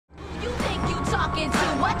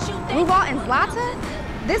Ruval and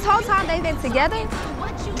Zlata? This whole time they've been together?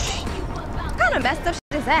 What kind of messed up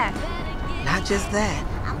shit is that? Not just that.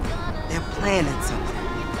 They're planning something.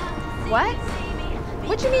 What?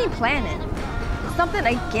 What you mean planning? Something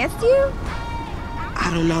against you?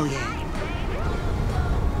 I don't know yet.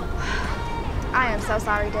 I am so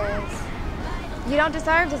sorry, Des. You don't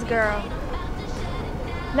deserve this girl.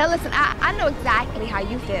 Now listen, I know exactly how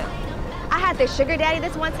you feel. I had this sugar daddy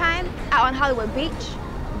this one time out on Hollywood Beach.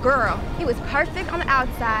 Girl, he was perfect on the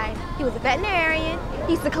outside. He was a veterinarian.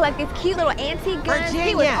 He used to collect these cute little antique guns. Virginia.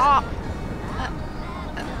 He was all...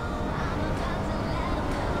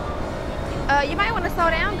 you might want to slow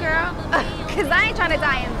down, girl. Because I ain't trying to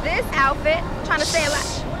die in this outfit. I'm trying to stay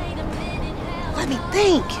alive. Let me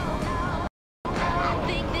think.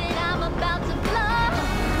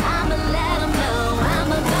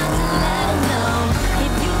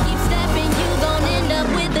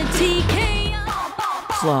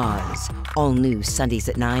 Flaws. All new Sundays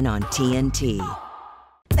at 9 on TNT.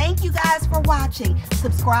 Thank you guys for watching.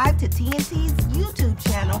 Subscribe to TNT's YouTube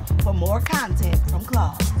channel for more content from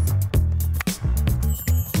Claude.